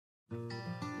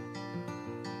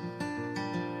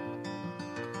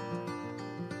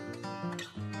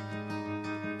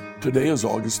Today is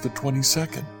August the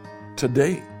 22nd.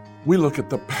 Today, we look at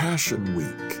the Passion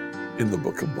Week in the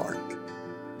book of Mark.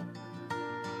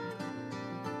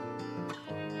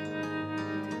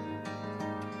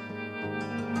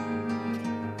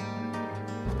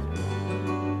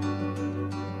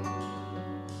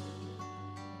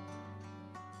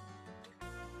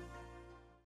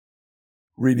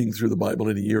 Reading through the Bible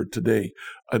in a year today,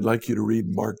 I'd like you to read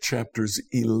Mark chapters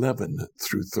 11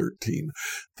 through 13.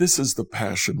 This is the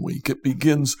Passion Week. It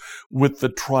begins with the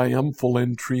triumphal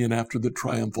entry, and after the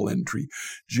triumphal entry,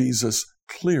 Jesus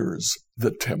clears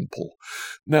the temple.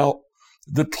 Now,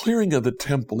 the clearing of the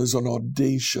temple is an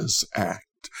audacious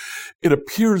act. It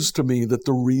appears to me that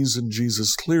the reason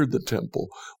Jesus cleared the temple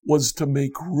was to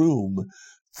make room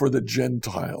for the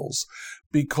Gentiles,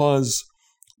 because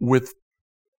with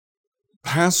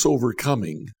Passover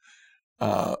coming,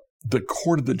 the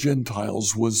court of the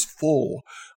Gentiles was full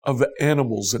of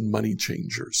animals and money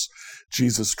changers.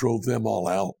 Jesus drove them all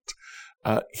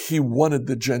out. He wanted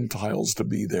the Gentiles to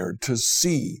be there to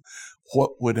see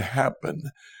what would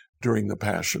happen during the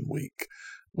Passion Week.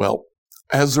 Well,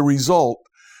 as a result,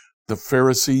 the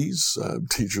Pharisees,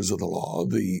 teachers of the law,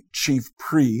 the chief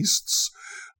priests,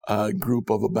 a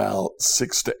group of about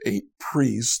 6 to 8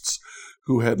 priests,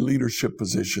 who had leadership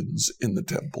positions in the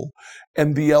temple,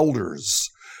 and the elders,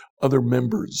 other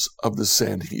members of the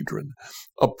Sanhedrin,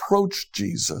 approached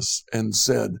Jesus and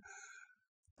said,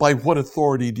 "By what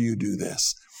authority do you do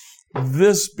this?"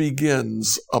 This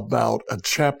begins about a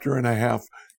chapter and a half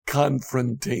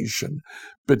confrontation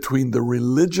between the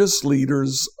religious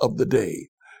leaders of the day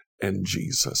and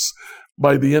Jesus.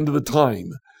 By the end of the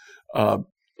time,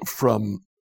 from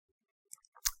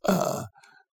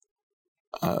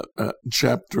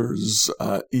chapters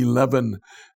 11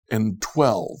 and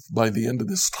 12, by the end of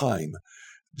this time,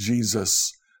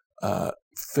 Jesus'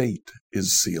 fate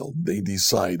is sealed. They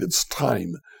decide it's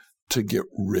time to get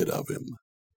rid of him.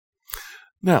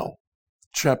 Now,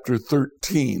 chapter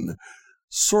 13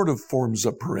 sort of forms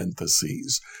a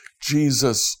parenthesis.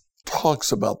 Jesus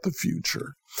talks about the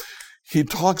future. He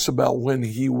talks about when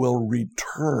he will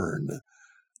return,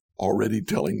 already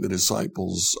telling the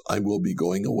disciples, "I will be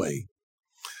going away."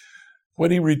 When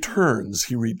he returns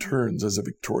as a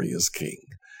victorious king.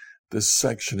 This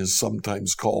section is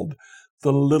sometimes called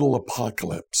the Little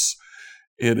Apocalypse.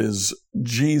 It is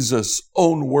Jesus'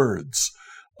 own words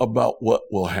about what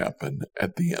will happen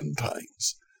at the end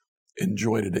times.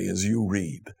 Enjoy today as you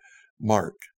read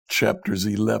Mark chapters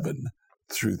 11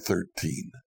 through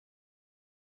 13.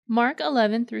 Mark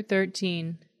 11 through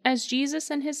 13. As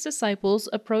Jesus and his disciples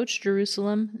approached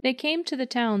Jerusalem, they came to the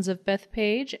towns of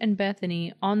Bethphage and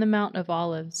Bethany on the Mount of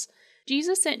Olives.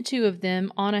 Jesus sent 2 of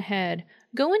them on ahead.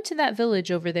 "Go into that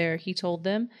village over there," he told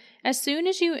them. "As soon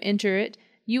as you enter it,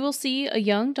 you will see a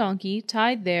young donkey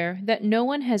tied there that no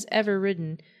one has ever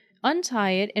ridden.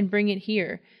 Untie it and bring it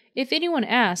here. If anyone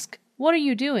asks, 'What are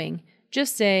you doing?'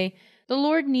 just say, 'The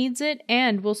Lord needs it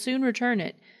and will soon return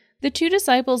it.'" The 2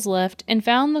 disciples left and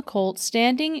found the colt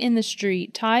standing in the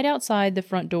street, tied outside the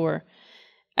front door.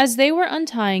 As they were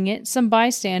untying it, some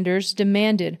bystanders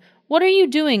demanded, "What are you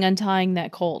doing untying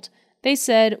that colt?" They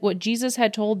said what Jesus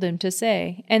had told them to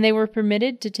say, and they were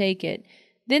permitted to take it.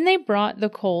 Then they brought the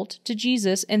colt to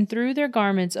Jesus and threw their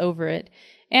garments over it,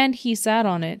 and he sat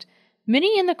on it.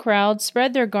 Many in the crowd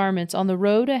spread their garments on the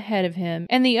road ahead of him,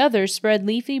 and the others spread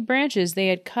leafy branches they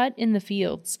had cut in the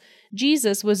fields.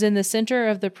 Jesus was in the center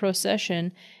of the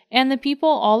procession, and the people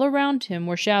all around him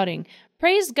were shouting,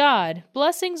 "Praise God!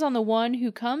 Blessings on the one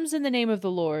who comes in the name of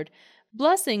the Lord!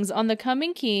 Blessings on the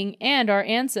coming King and our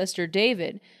ancestor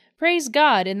David! Praise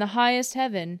God in the highest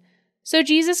heaven!" So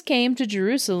Jesus came to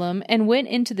Jerusalem and went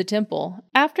into the temple.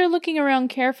 After looking around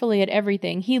carefully at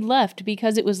everything, he left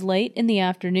because it was late in the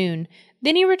afternoon.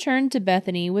 Then he returned to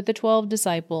Bethany with the 12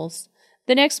 disciples.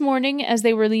 The next morning, as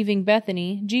they were leaving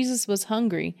Bethany, Jesus was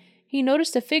hungry. He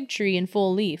noticed a fig tree in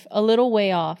full leaf, a little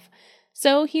way off.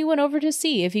 So he went over to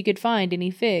see if he could find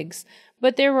any figs,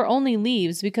 but there were only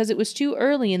leaves because it was too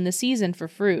early in the season for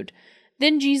fruit.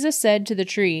 Then Jesus said to the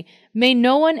tree, "May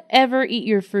no one ever eat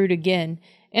your fruit again."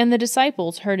 And the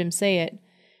disciples heard him say it.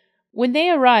 When they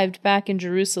arrived back in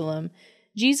Jerusalem,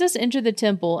 Jesus entered the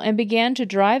temple and began to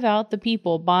drive out the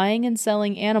people buying and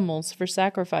selling animals for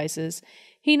sacrifices.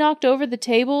 He knocked over the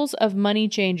tables of money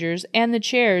changers and the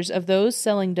chairs of those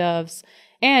selling doves,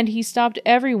 and he stopped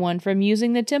everyone from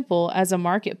using the temple as a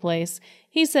marketplace.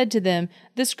 He said to them,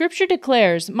 "The scripture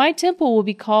declares, 'My temple will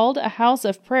be called a house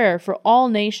of prayer for all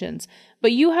nations,'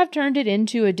 but you have turned it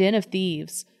into a den of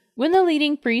thieves." When the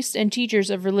leading priests and teachers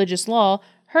of religious law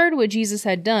heard what Jesus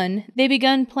had done, they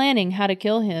began planning how to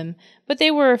kill him, but they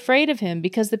were afraid of him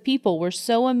because the people were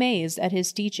so amazed at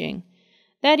his teaching.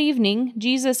 That evening,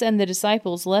 Jesus and the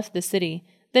disciples left the city.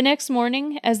 The next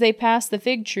morning, as they passed the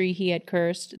fig tree he had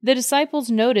cursed, the disciples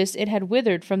noticed it had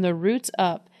withered from the roots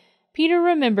up. Peter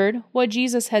remembered what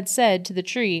Jesus had said to the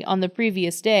tree on the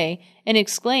previous day and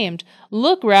exclaimed,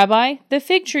 "Look, Rabbi, the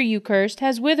fig tree you cursed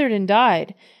has withered and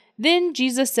died." Then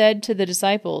Jesus said to the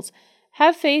disciples,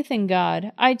 "Have faith in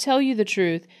God. I tell you the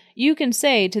truth. You can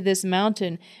say to this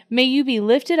mountain, 'May you be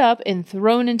lifted up and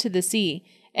thrown into the sea,'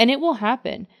 and it will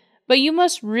happen. But you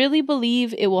must really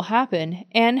believe it will happen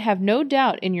and have no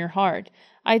doubt in your heart.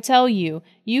 I tell you,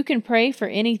 you can pray for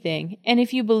anything, and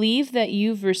if you believe that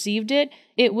you've received it,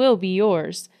 it will be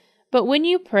yours. But when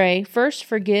you pray, first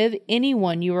forgive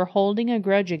anyone you are holding a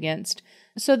grudge against,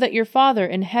 so that your Father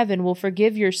in heaven will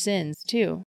forgive your sins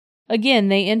too." Again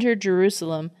they entered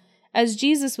Jerusalem. As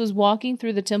Jesus was walking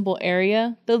through the temple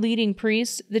area, the leading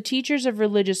priests, the teachers of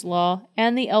religious law,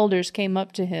 and the elders came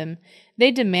up to him.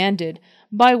 They demanded,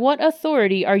 "By what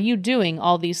authority are you doing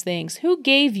all these things? Who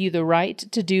gave you the right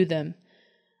to do them?"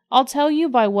 "I'll tell you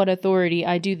by what authority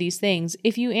I do these things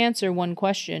if you answer one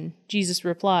question," Jesus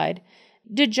replied.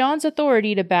 "Did John's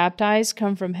authority to baptize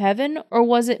come from heaven, or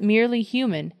was it merely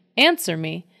human? Answer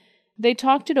me." They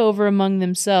talked it over among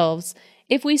themselves.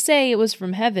 If we say it was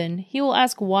from heaven, he will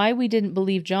ask why we didn't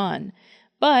believe John.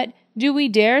 But do we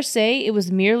dare say it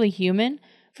was merely human?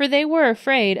 For they were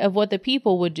afraid of what the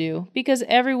people would do, because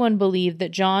everyone believed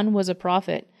that John was a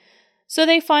prophet. So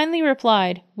they finally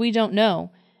replied, "We don't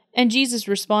know." And Jesus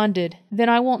responded, "Then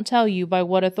I won't tell you by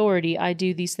what authority I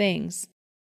do these things."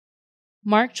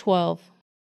 Mark 12.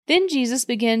 Then Jesus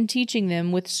began teaching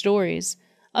them with stories.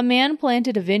 A man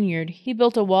planted a vineyard. He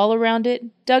built a wall around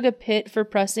it, dug a pit for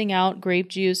pressing out grape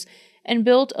juice, and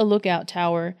built a lookout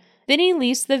tower. Then he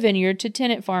leased the vineyard to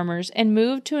tenant farmers and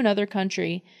moved to another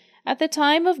country. At the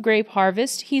time of grape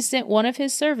harvest, he sent one of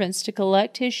his servants to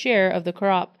collect his share of the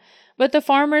crop. But the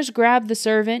farmers grabbed the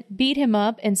servant, beat him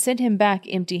up, and sent him back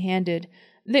empty-handed.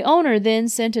 The owner then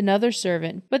sent another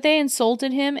servant, but they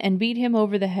insulted him and beat him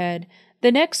over the head.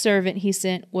 The next servant he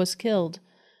sent was killed.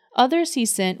 Others he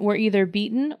sent were either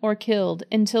beaten or killed,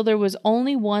 until there was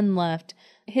only one left,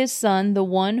 his son, the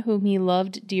one whom he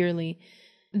loved dearly.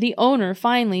 The owner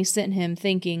finally sent him,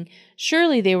 thinking,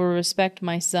 "Surely they will respect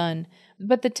my son."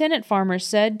 But the tenant farmers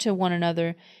said to one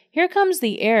another, "Here comes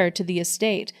the heir to the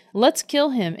estate. Let's kill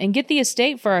him and get the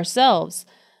estate for ourselves."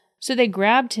 So they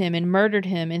grabbed him and murdered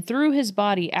him and threw his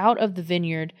body out of the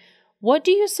vineyard. "What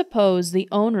do you suppose the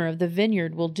owner of the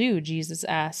vineyard will do?" Jesus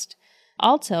asked.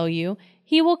 "I'll tell you.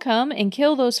 He will come and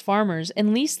kill those farmers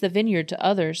and lease the vineyard to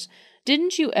others.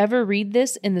 Didn't you ever read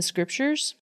this in the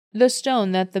scriptures? The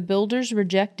stone that the builders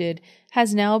rejected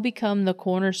has now become the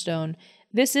cornerstone.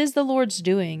 This is the Lord's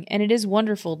doing, and it is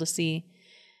wonderful to see."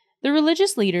 The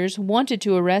religious leaders wanted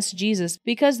to arrest Jesus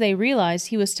because they realized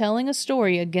he was telling a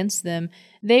story against them.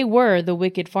 They were the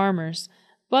wicked farmers.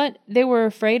 But they were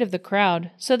afraid of the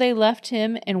crowd, so they left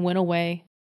him and went away.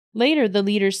 Later, the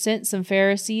leaders sent some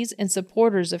Pharisees and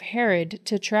supporters of Herod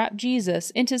to trap Jesus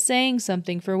into saying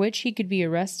something for which he could be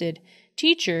arrested.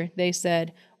 "Teacher," they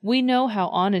said, "we know how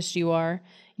honest you are.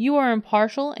 You are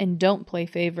impartial and don't play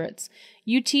favorites.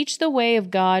 You teach the way of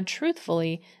God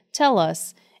truthfully. Tell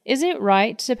us, is it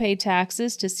right to pay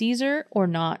taxes to Caesar or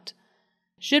not?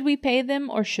 Should we pay them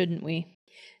or shouldn't we?"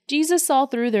 Jesus saw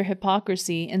through their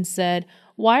hypocrisy and said,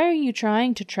 "Why are you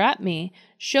trying to trap me?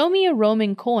 Show me a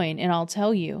Roman coin and I'll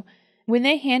tell you." When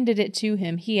they handed it to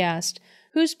him, he asked,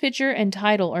 "Whose picture and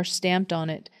title are stamped on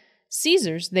it?"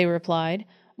 "Caesar's," they replied.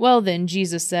 "Well then,"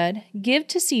 Jesus said, "give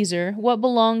to Caesar what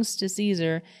belongs to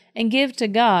Caesar, and give to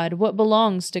God what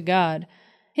belongs to God."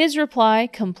 His reply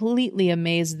completely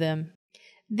amazed them.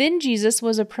 Then Jesus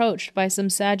was approached by some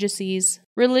Sadducees,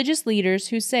 religious leaders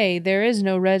who say there is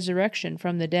no resurrection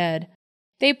from the dead.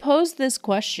 They posed this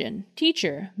question,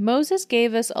 "Teacher, Moses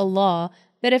gave us a law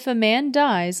that if a man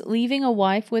dies leaving a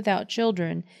wife without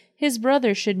children, his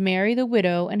brother should marry the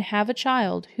widow and have a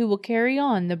child who will carry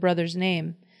on the brother's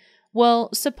name. Well,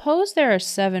 suppose there are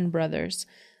 7 brothers.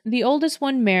 The oldest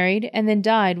one married and then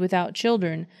died without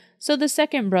children, so the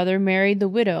second brother married the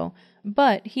widow,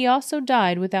 but he also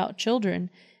died without children.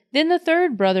 Then the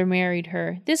third brother married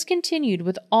her. This continued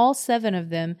with all 7 of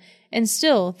them, and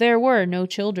still there were no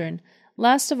children.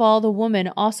 Last of all, the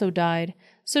woman also died.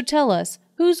 So tell us,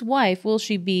 whose wife will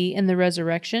she be in the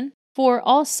resurrection? For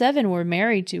all 7 were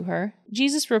married to her."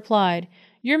 Jesus replied,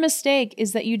 "Your mistake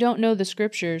is that you don't know the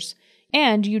scriptures,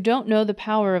 and you don't know the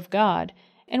power of God.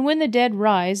 And when the dead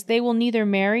rise, they will neither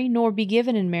marry nor be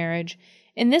given in marriage.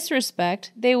 In this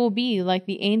respect, they will be like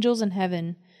the angels in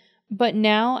heaven. But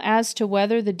now, as to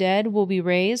whether the dead will be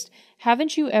raised,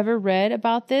 haven't you ever read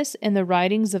about this in the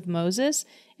writings of Moses,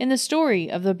 in the story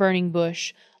of the burning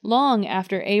bush? Long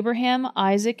after Abraham,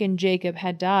 Isaac, and Jacob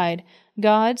had died,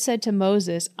 God said to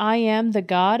Moses, I am the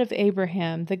God of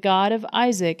Abraham, the God of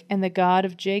Isaac, and the God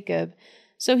of Jacob.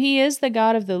 So he is the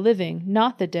God of the living,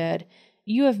 not the dead.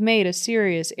 You have made a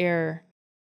serious error.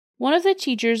 One of the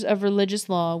teachers of religious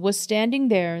law was standing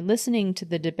there listening to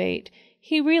the debate.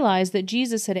 He realized that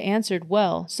Jesus had answered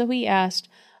well, so he asked,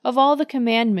 Of all the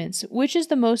commandments, which is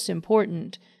the most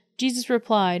important? Jesus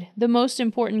replied, The most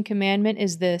important commandment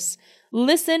is this,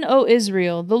 Listen, O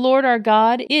Israel, the Lord our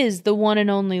God is the one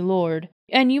and only Lord,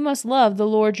 and you must love the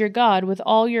Lord your God with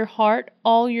all your heart,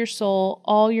 all your soul,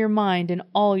 all your mind, and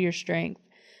all your strength.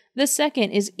 The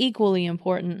second is equally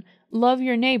important, love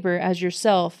your neighbor as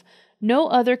yourself. No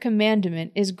other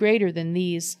commandment is greater than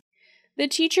these. The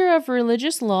teacher of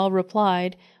religious law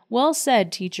replied, Well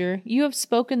said, teacher. You have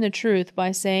spoken the truth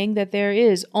by saying that there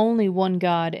is only one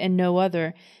God and no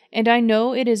other, and I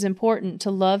know it is important to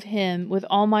love Him with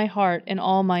all my heart and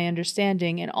all my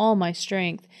understanding and all my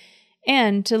strength,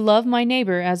 and to love my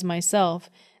neighbor as myself.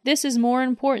 This is more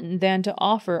important than to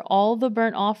offer all the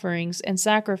burnt offerings and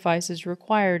sacrifices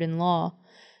required in law.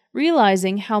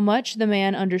 Realizing how much the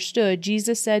man understood,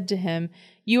 Jesus said to him,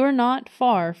 You are not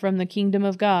far from the kingdom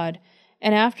of God.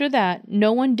 And after that,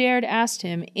 no one dared ask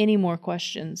him any more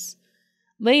questions.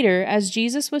 Later, as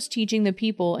Jesus was teaching the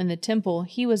people in the temple,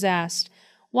 he was asked,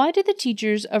 Why did the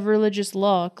teachers of religious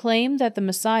law claim that the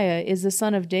Messiah is the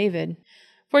son of David?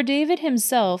 For David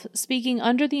himself, speaking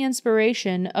under the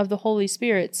inspiration of the Holy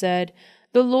Spirit, said,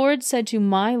 The Lord said to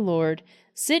my Lord,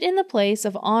 Sit in the place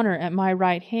of honor at my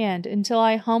right hand until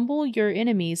I humble your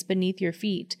enemies beneath your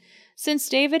feet. Since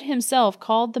David himself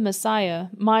called the Messiah,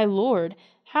 my Lord,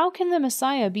 how can the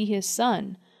Messiah be his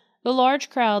son? The large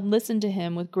crowd listened to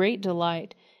him with great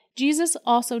delight. Jesus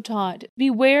also taught,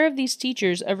 Beware of these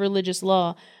teachers of religious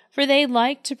law, for they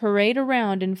like to parade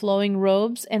around in flowing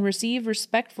robes and receive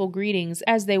respectful greetings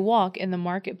as they walk in the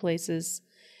marketplaces.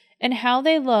 And how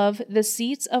they love the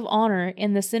seats of honor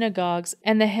in the synagogues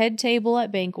and the head table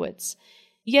at banquets.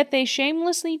 Yet they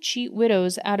shamelessly cheat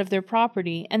widows out of their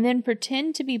property and then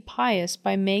pretend to be pious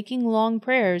by making long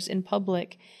prayers in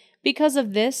public. Because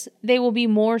of this, they will be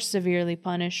more severely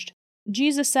punished.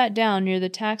 Jesus sat down near the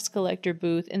tax collector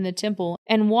booth in the temple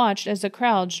and watched as the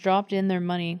crowds dropped in their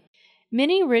money.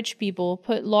 Many rich people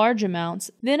put large amounts,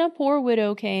 then a poor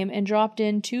widow came and dropped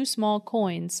in 2 small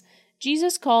coins.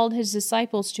 Jesus called his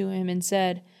disciples to him and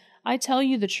said, I tell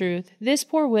you the truth, this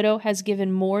poor widow has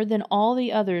given more than all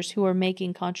the others who are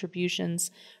making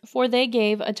contributions, for they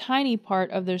gave a tiny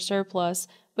part of their surplus,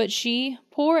 but she,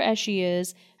 poor as she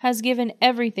is, has given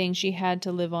everything she had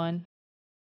to live on.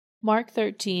 Mark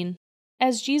 13.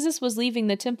 As Jesus was leaving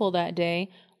the temple that day,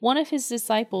 one of his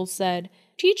disciples said,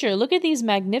 Teacher, look at these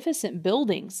magnificent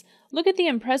buildings. Look at the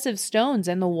impressive stones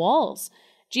and the walls.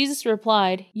 Jesus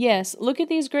replied, Yes, look at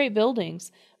these great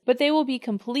buildings, but they will be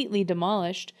completely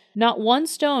demolished. Not one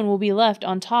stone will be left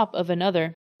on top of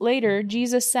another. Later,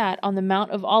 Jesus sat on the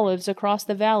Mount of Olives across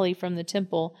the valley from the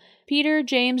temple. Peter,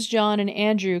 James, John, and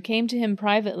Andrew came to him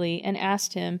privately and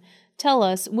asked him, Tell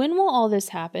us, when will all this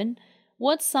happen?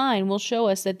 What sign will show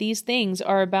us that these things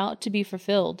are about to be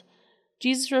fulfilled?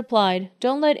 Jesus replied,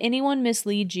 Don't let anyone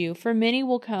mislead you, for many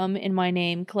will come in my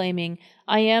name, claiming,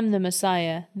 I am the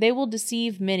Messiah. They will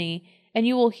deceive many, and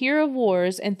you will hear of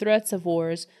wars and threats of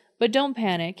wars. But don't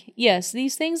panic. Yes,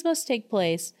 these things must take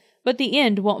place, but the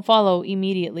end won't follow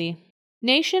immediately.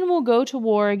 Nation will go to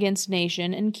war against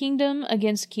nation, and kingdom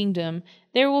against kingdom.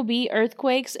 There will be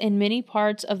earthquakes in many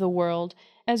parts of the world,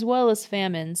 as well as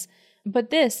famines.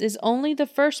 But this is only the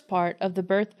first part of the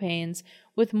birth pains,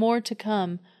 with more to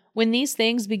come. When these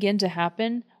things begin to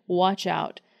happen, watch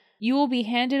out. You will be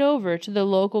handed over to the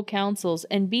local councils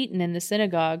and beaten in the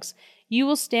synagogues. You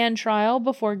will stand trial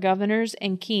before governors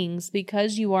and kings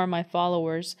because you are my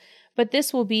followers. But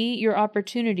this will be your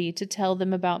opportunity to tell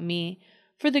them about me.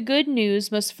 For the good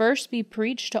news must first be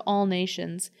preached to all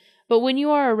nations. But when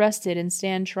you are arrested and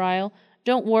stand trial,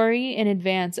 don't worry in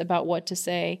advance about what to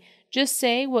say. Just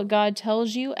say what God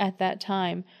tells you at that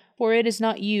time, for it is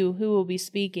not you who will be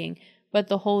speaking, but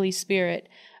the Holy Spirit.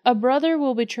 A brother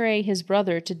will betray his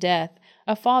brother to death.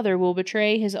 A father will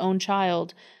betray his own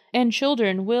child. And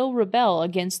children will rebel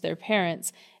against their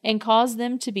parents and cause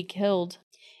them to be killed.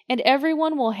 And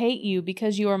everyone will hate you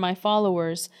because you are my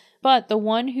followers, but the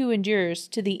one who endures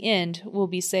to the end will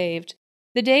be saved.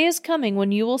 The day is coming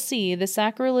when you will see the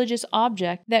sacrilegious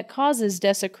object that causes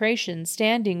desecration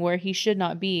standing where he should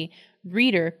not be.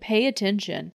 Reader, pay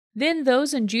attention. Then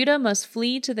those in Judah must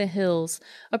flee to the hills.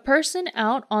 A person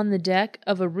out on the deck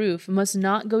of a roof must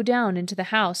not go down into the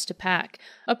house to pack.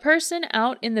 A person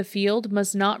out in the field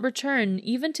must not return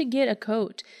even to get a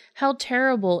coat. How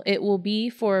terrible it will be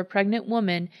for a pregnant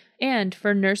woman and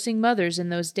for nursing mothers in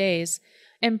those days.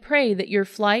 And pray that your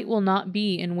flight will not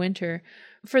be in winter.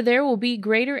 For there will be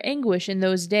greater anguish in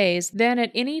those days than at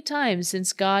any time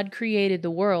since God created the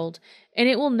world, and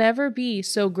it will never be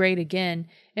so great again.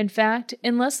 In fact,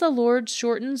 unless the Lord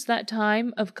shortens that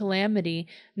time of calamity,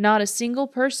 not a single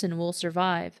person will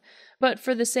survive. But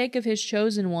for the sake of his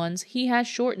chosen ones, he has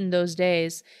shortened those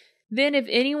days. Then if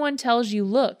anyone tells you,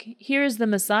 "Look, here is the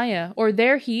Messiah," or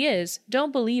 "There he is,"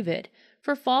 don't believe it.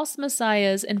 For false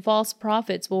messiahs and false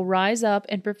prophets will rise up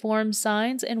and perform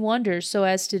signs and wonders so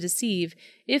as to deceive,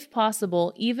 if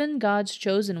possible, even God's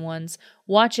chosen ones.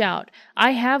 Watch out.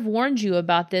 I have warned you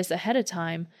about this ahead of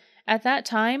time. At that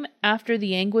time, after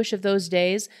the anguish of those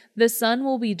days, the sun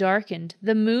will be darkened,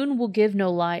 the moon will give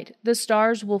no light, the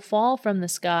stars will fall from the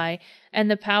sky,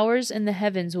 and the powers in the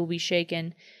heavens will be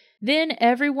shaken. Then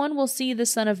everyone will see the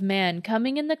Son of Man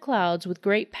coming in the clouds with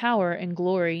great power and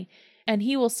glory. And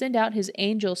he will send out his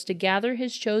angels to gather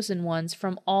his chosen ones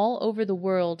from all over the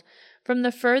world, from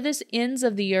the furthest ends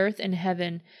of the earth and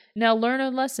heaven. Now learn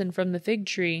a lesson from the fig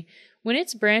tree. When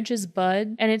its branches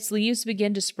bud and its leaves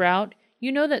begin to sprout,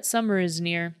 you know that summer is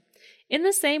near. In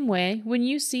the same way, when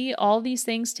you see all these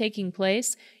things taking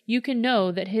place, you can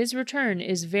know that his return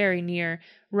is very near,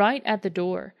 right at the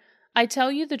door. I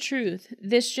tell you the truth,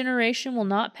 this generation will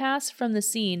not pass from the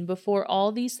scene before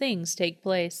all these things take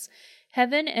place.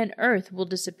 Heaven and earth will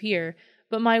disappear,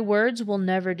 but my words will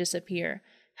never disappear.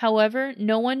 However,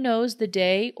 no one knows the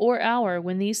day or hour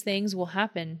when these things will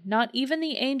happen, not even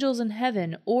the angels in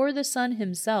heaven or the Son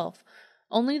himself.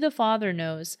 Only the Father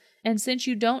knows. And since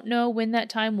you don't know when that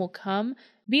time will come,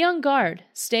 be on guard,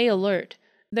 stay alert.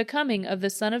 The coming of the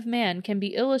Son of Man can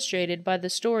be illustrated by the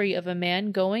story of a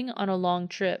man going on a long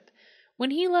trip.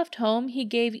 When he left home, he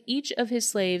gave each of his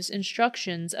slaves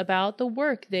instructions about the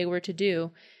work they were to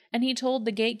do, and he told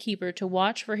the gatekeeper to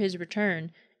watch for his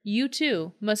return. You,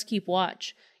 too, must keep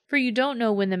watch, for you don't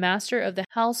know when the master of the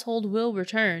household will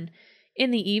return.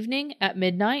 In the evening, at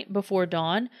midnight, before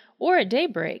dawn, or at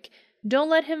daybreak. Don't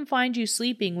let him find you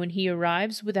sleeping when he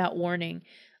arrives without warning.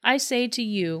 I say to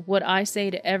you what I say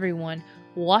to everyone,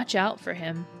 watch out for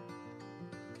him.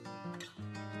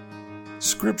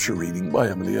 Scripture reading by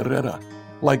Emily Herrera.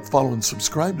 Like, follow, and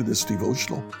subscribe to this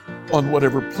devotional on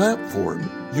whatever platform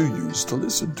you use to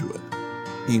listen to it.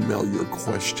 Email your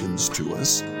questions to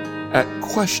us at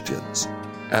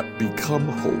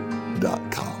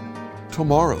questions@becomehope.com.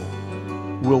 Tomorrow,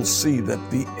 we'll see that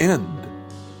the end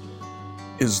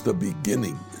is the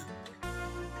beginning.